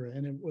 et cetera.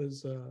 And it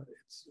was,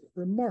 it's a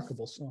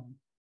remarkable song.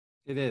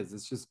 It is.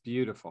 It's just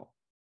beautiful.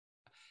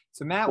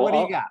 So Matt, Well, what do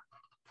you got?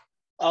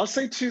 I'll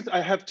say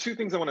I have two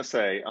things I want to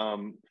say.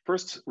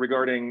 First,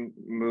 regarding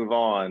Move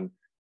On,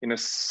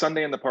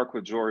 Sunday in the Park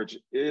with George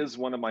is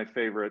one of my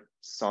favorite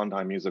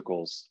Sondheim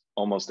musicals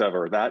almost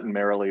ever. That and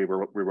Merrily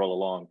We Roll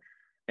Along.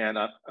 And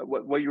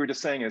what you were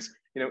just saying is,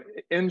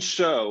 in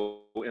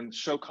show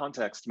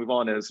context, Move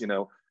On is,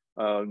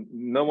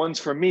 no one's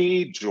for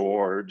me,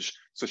 George.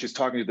 So she's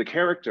talking to the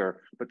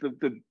character. But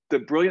the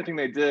brilliant thing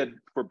they did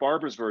for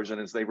Barbra's version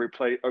is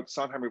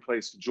Sondheim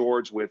replaced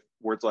George with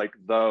words like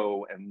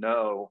though and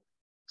no.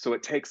 So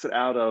it takes it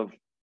out of,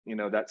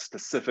 that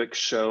specific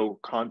show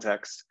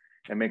context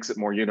and makes it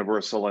more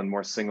universal and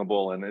more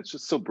singable. And it's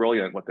just so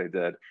brilliant what they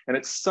did. And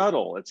it's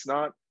subtle.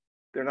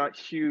 They're not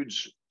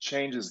huge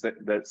changes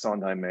that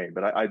Sondheim made,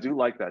 but I do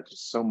like that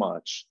just so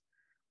much.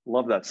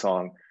 Love that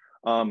song.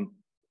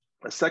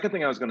 The second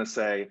thing I was going to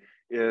say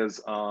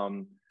is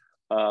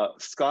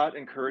Scott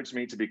encouraged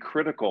me to be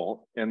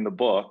critical in the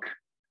book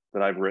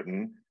that I've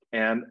written.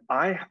 And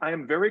I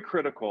am very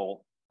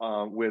critical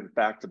with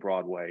Back to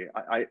Broadway.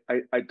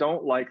 I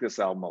don't like this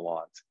album a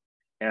lot.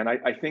 And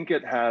I think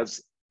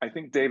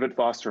David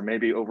Foster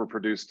maybe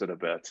overproduced it a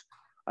bit.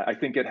 I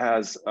think it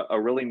has a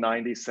really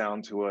 90s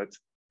sound to it.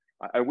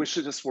 I wish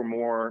it just were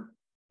more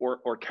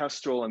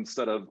orchestral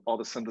instead of all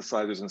the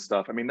synthesizers and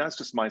stuff. I mean, that's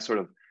just my sort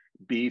of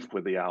beef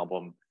with the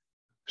album,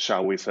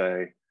 shall we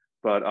say.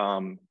 But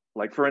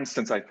like, for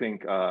instance, I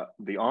think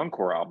the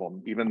Encore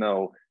album, even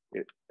though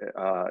it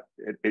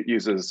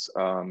uses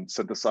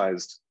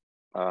synthesized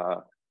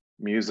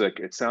music,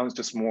 it sounds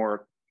just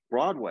more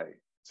Broadway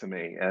to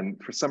me. And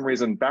for some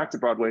reason, Back to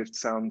Broadway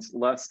sounds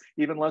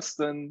even less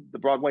than the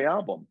Broadway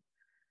album.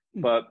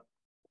 But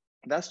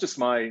that's just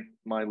my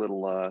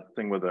little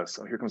thing with this.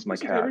 So here comes my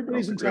cat.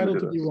 Everybody's entitled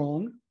to be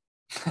wrong.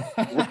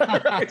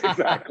 Right,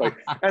 exactly.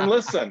 And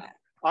listen,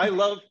 I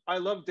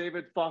love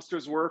David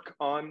Foster's work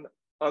on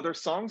other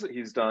songs that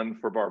he's done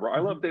for Barbra. I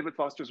love David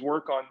Foster's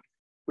work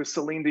with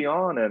Celine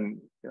Dion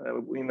and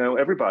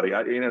everybody.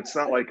 It's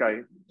not like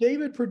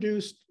David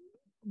produced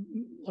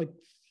like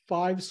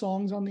 5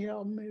 songs on the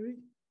album, maybe.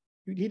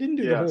 He didn't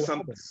do the whole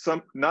album.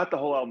 Not the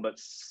whole album, but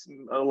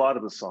a lot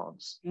of the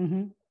songs.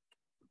 Mm-hmm.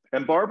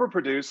 And Barbra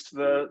produced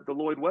the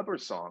Lloyd Webber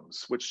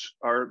songs, which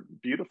are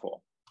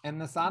beautiful. And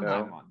the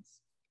Sondheim ones.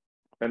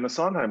 And the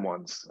Sondheim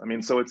ones. I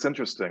mean, so it's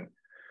interesting.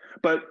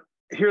 But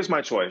here's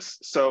my choice.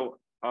 So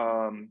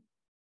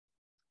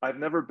I've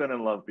never been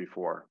in love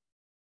before.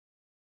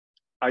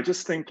 I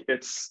just think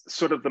it's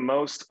sort of the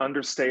most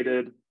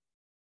understated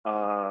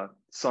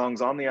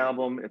songs on the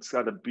album. It's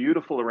got a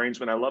beautiful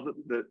arrangement. I love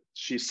that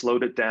she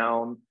slowed it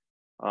down.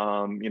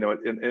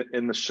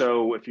 In the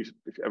show, if you've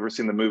ever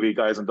seen the movie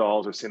Guys and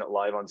Dolls or seen it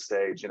live on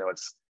stage,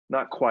 it's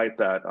not quite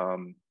that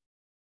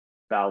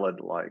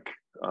ballad-like.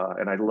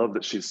 And I love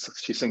that she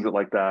sings it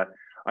like that.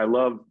 I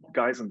love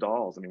Guys and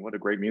Dolls. I mean, what a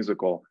great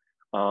musical.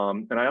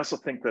 And I also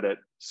think that it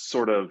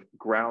sort of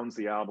grounds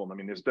the album. I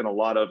mean, there's been a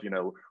lot of,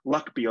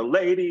 Luck Be a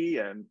Lady,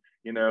 and,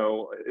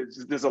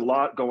 there's a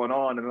lot going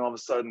on. And then all of a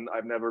sudden,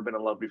 I've Never Been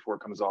in Love Before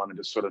comes on and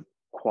just sort of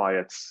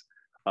quiets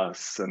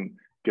us and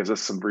gives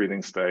us some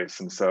breathing space.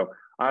 And so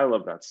I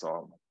love that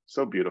song.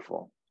 So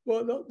beautiful.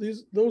 Well,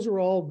 those are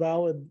all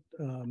valid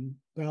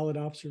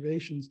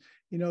observations.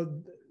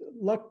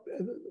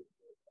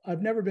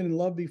 I've never been in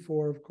love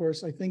before. Of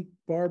course, I think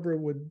Barbra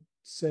would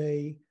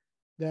say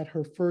that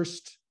her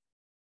first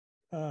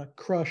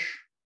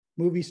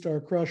movie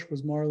star crush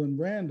was Marlon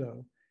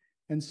Brando.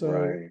 And so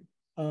right.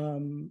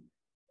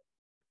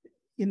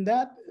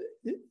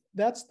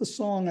 That's the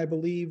song, I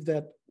believe,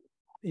 that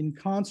in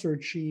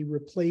concert she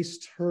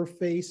replaced her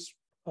face,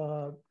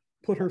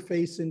 put her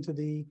face into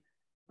the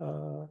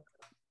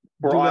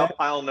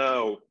I'll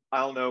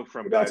know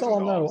from That's Guys All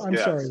and Know. Dolls. I'm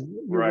yes. sorry.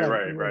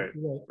 Right.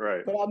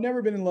 But I've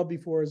Never Been in Love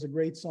Before is a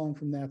great song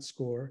from that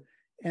score.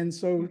 And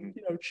so,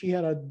 she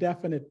had a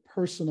definite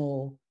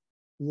personal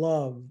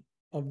love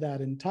of that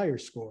entire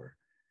score.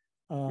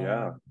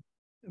 But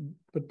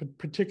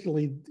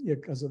particularly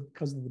because of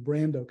the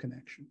Brando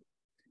connection.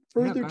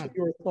 Further to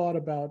your thought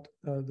about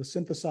the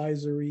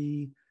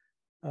synthesizer-y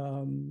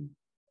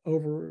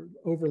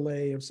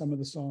overlay of some of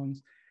the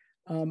songs,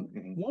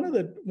 one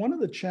of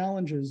the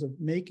challenges of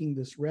making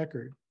this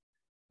record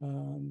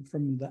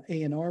from the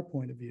A&R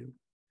point of view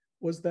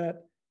was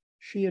that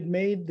she had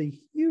made the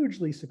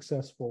hugely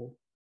successful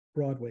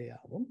Broadway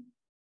album,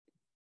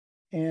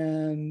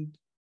 and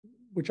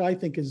which I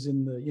think is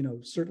in the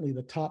certainly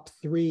the top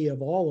 3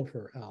 of all of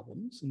her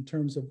albums in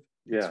terms of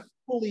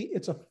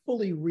it's a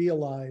fully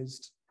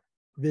realized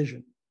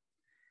vision.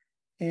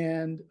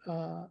 And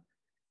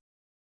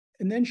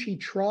then she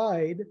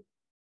tried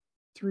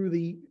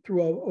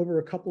over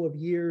a couple of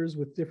years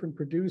with different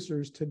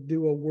producers to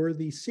do a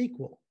worthy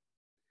sequel.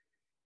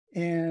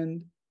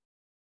 And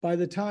by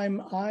the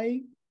time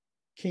I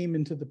came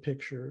into the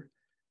picture,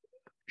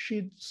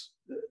 she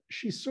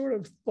sort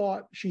of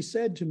thought, she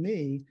said to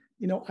me,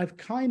 I've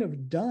kind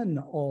of done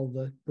all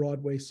the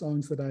Broadway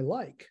songs that I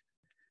like.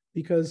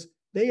 because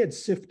they had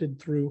sifted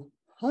through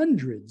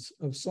hundreds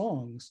of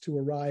songs to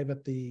arrive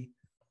at the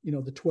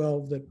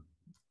 12 that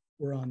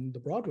were on the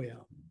Broadway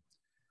album.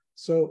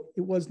 So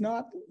it was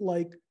not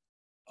like,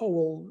 oh,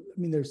 well, I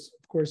mean, there's,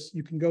 of course,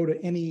 you can go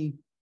to any,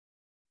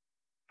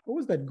 what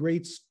was that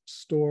great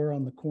store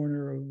on the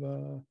corner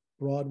of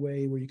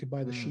Broadway where you could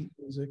buy the sheet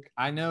music?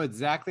 I know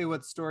exactly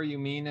what store you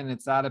mean, and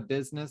it's out of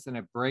business, and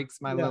it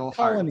breaks my little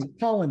heart.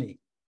 Colony.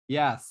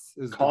 Yes.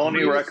 It was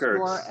Colony the Records.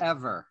 store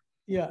ever.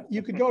 Yeah,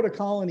 you could go to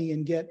Colony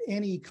and get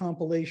any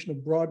compilation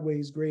of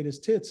Broadway's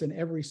greatest hits, and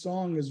every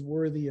song is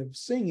worthy of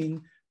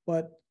singing,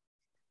 but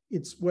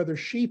it's whether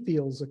she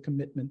feels a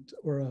commitment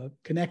or a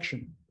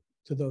connection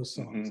to those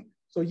songs. Mm-hmm.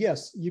 So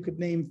yes, you could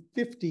name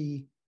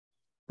 50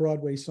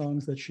 Broadway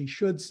songs that she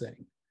should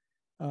sing,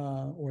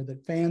 or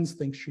that fans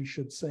think she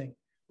should sing,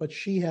 but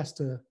she has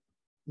to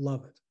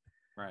love it.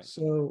 Right.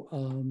 So,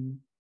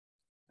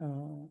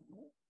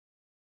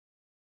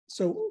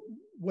 so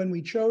when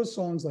we chose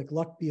songs like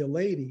Luck Be a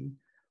Lady,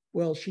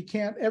 well,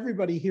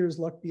 everybody hears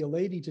Luck Be a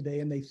Lady today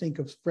and they think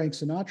of Frank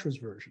Sinatra's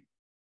version.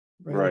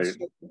 Right.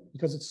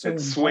 Because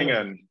it's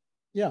swinging.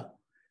 Yeah.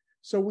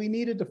 So we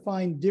needed to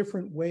find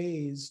different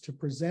ways to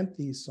present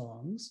these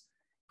songs.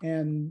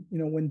 And,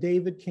 when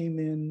David came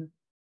in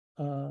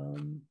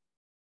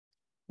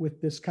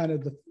with this kind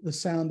of the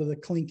sound of the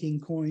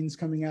clinking coins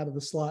coming out of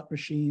the slot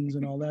machines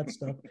and all that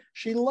stuff,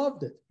 she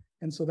loved it.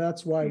 And so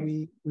that's why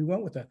we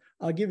went with that.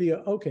 I'll give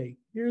you,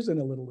 here's a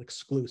little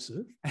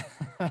exclusive.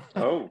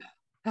 Oh.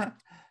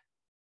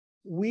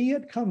 We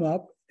had come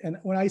up, and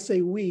when I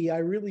say we, I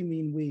really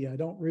mean we. I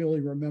don't really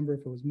remember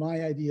if it was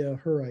my idea,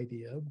 her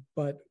idea,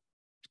 but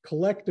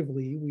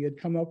collectively, we had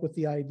come up with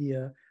the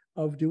idea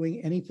of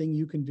doing anything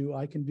you can do,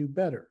 I can do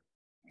better.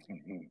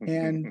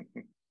 And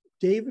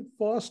David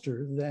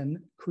Foster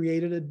then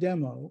created a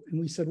demo, and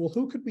we said, well,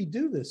 who could we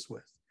do this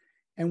with?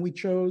 And we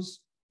chose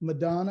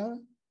Madonna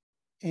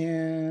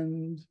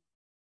and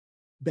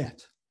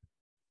Bette.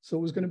 So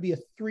it was going to be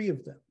 3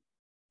 of them.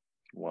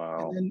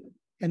 Wow.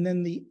 And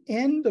then the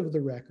end of the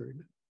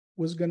record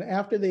was going to,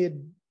 after they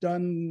had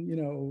done,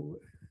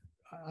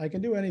 I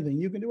can do anything,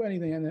 you can do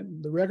anything, and then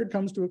the record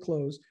comes to a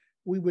close,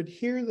 we would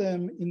hear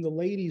them in the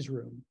ladies'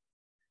 room,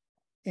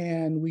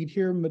 and we'd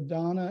hear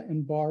Madonna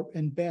and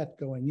Bette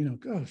going,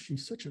 gosh,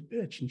 she's such a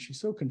bitch, and she's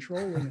so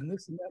controlling, and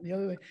this and that and the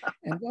other thing,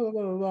 and blah, blah,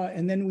 blah, blah, blah.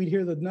 And then we'd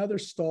hear another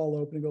stall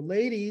open and go,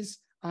 ladies,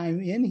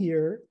 I'm in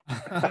here.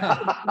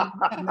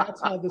 And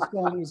that's how the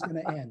song was going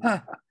to end.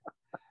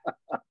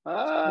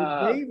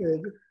 So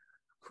David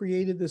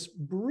created this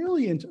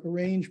brilliant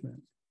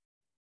arrangement,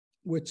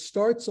 which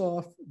starts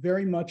off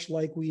very much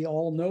like we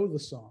all know the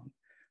song.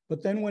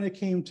 But then when it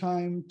came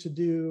time to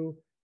do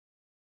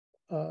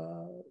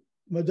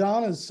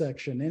Madonna's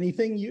section,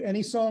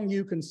 any song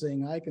you can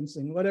sing, I can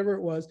sing, whatever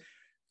it was,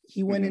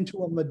 he went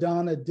into a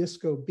Madonna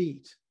disco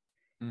beat.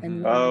 Mm-hmm.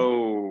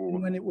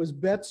 And when it was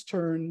Bette's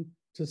turn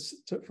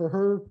for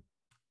her,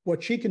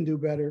 what she can do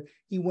better,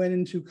 he went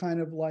into kind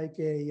of like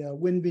a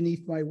Wind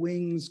Beneath My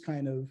Wings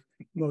kind of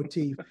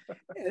motif.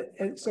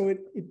 And so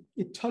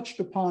it touched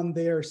upon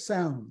their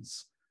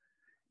sounds.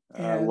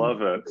 And I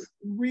love it.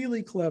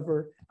 Really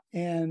clever.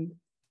 And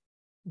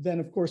then,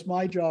 of course,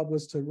 my job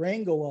was to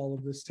wrangle all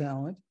of this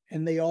talent,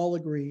 and they all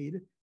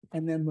agreed.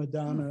 And then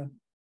Madonna,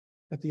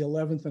 at the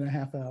 11th and a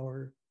half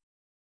hour,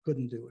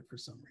 couldn't do it for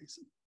some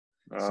reason.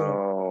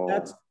 So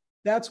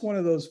that's one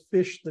of those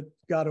fish that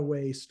got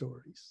away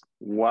stories.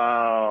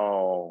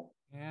 Wow.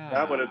 Yeah.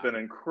 That would have been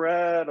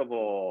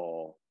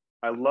incredible.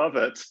 I love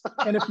it.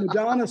 And if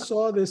Madonna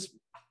saw this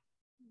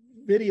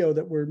video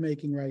that we're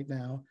making right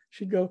now,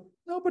 she'd go,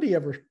 nobody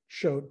ever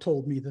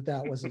told me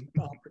that was an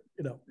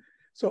opera,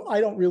 So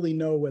I don't really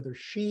know whether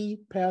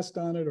she passed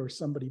on it or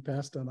somebody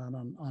passed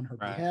on her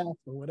behalf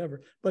or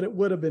whatever, but it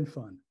would have been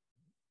fun.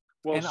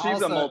 Well, and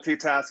she's also a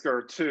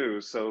multitasker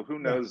too, so who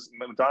knows?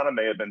 Yeah. Madonna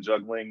may have been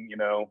juggling,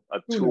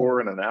 a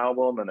tour and an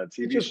album and a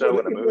TV show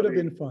and a movie. It would have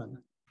been fun.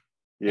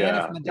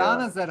 Yeah. And if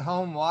Madonna's at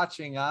home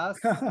watching us,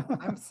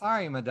 I'm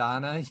sorry,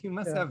 Madonna, you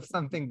must have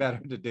something better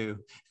to do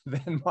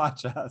than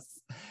watch us.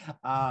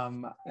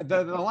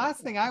 The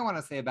last thing I want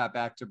to say about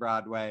Back to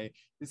Broadway,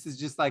 this is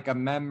just like a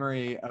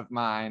memory of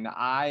mine.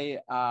 I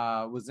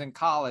was in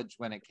college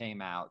when it came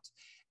out.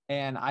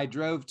 And I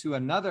drove to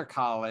another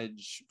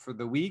college for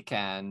the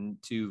weekend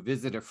to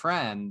visit a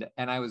friend.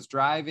 And I was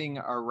driving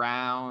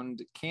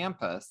around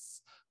campus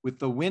with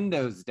the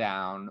windows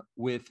down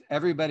with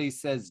Everybody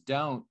Says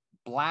Don't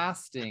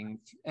blasting.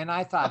 And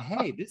I thought,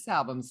 hey, this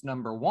album's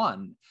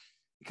 #1,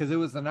 because it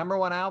was the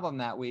 #1 album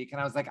that week. And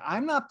I was like,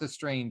 I'm not the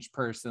strange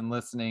person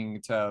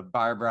listening to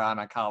Barbra on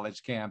a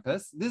college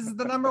campus. This is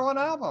the #1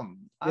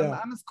 album.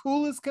 I'm as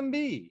cool as can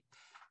be.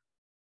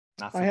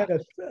 I had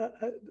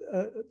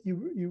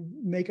you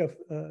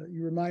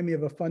remind me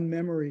of a fun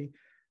memory.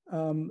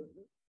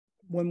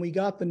 When we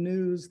got the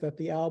news that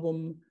the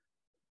album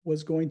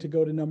was going to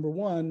go to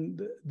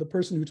 #1, the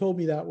person who told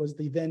me that was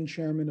the then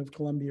chairman of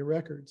Columbia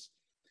Records.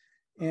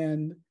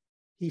 And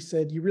he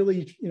said, you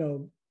really,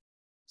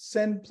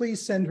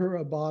 please send her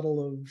a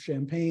bottle of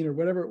champagne or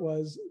whatever it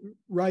was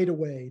right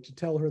away to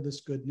tell her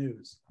this good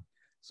news.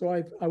 So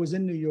I was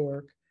in New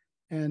York,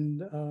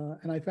 and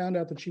I found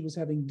out that she was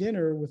having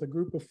dinner with a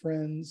group of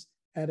friends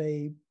at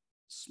a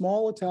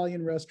small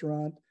Italian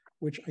restaurant,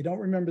 which I don't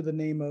remember the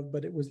name of,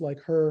 but it was like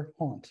her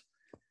haunt.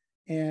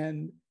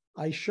 And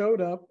I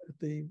showed up at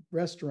the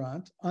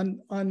restaurant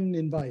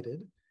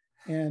uninvited,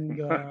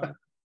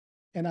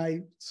 and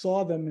I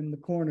saw them in the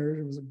corner.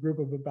 It was a group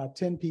of about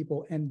 10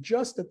 people. And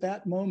just at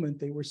that moment,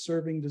 they were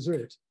serving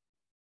dessert.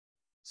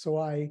 So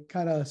I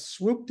kind of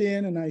swooped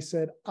in and I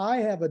said, I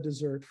have a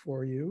dessert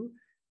for you,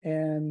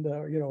 and,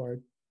 or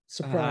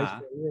surprise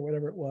for you, or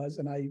whatever it was.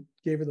 And I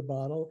gave her the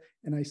bottle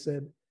and I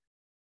said,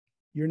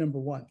 you're number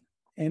one.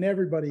 And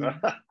everybody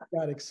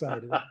got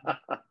excited.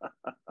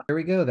 There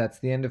we go. That's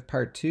the end of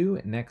part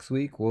 2. Next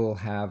week, we'll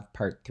have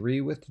part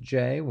 3 with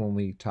Jay when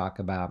we talk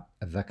about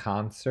the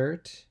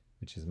concert,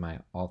 which is my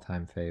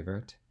all-time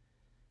favorite.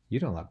 You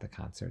don't love the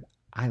concert.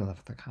 I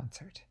love the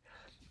concert.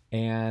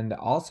 And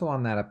also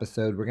on that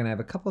episode, we're going to have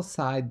a couple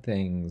side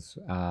things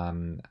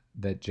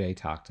that Jay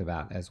talked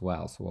about as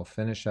well. So we'll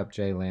finish up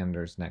Jay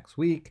Landers next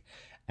week,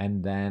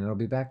 and then it'll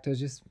be back to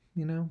just,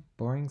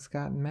 boring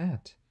Scott and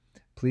Matt.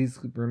 Please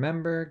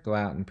remember, go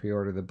out and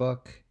pre-order the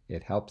book.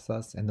 It helps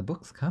us, and the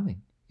book's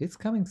coming. It's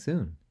coming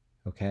soon,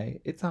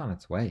 okay? It's on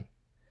its way.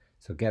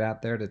 So get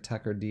out there to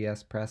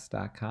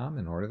tuckerdspress.com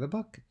and order the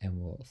book, and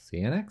we'll see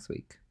you next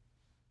week.